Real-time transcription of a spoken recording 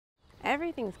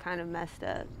everything's kind of messed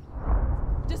up.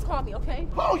 Just call me, okay?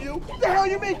 Call you? What the hell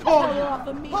you mean call you?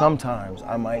 Sometimes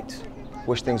I might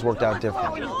wish things worked out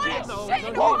different. You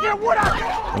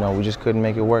What know, we just couldn't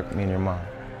make it work, me and your mom.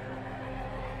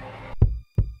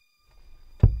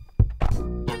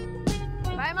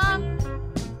 Bye, Mom.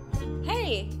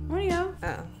 Hey, where do you go?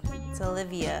 Oh, it's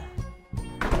Olivia.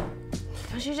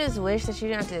 Don't you just wish that you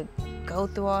didn't have to go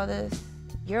through all this?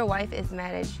 Your wife is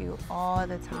mad at you all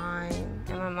the time.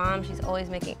 And my mom, she's always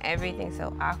making everything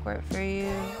so awkward for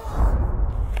you.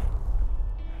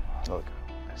 Look,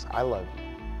 I love you.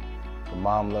 Your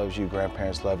mom loves you,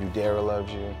 grandparents love you, Dara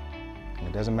loves you. And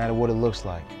it doesn't matter what it looks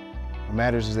like. What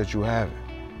matters is that you have it.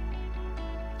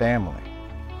 Family.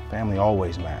 Family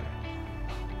always matters.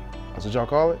 That's what y'all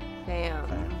call it? Damn.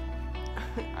 Fam.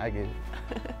 I get it.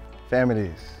 Fam it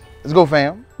is. Let's go,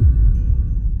 fam.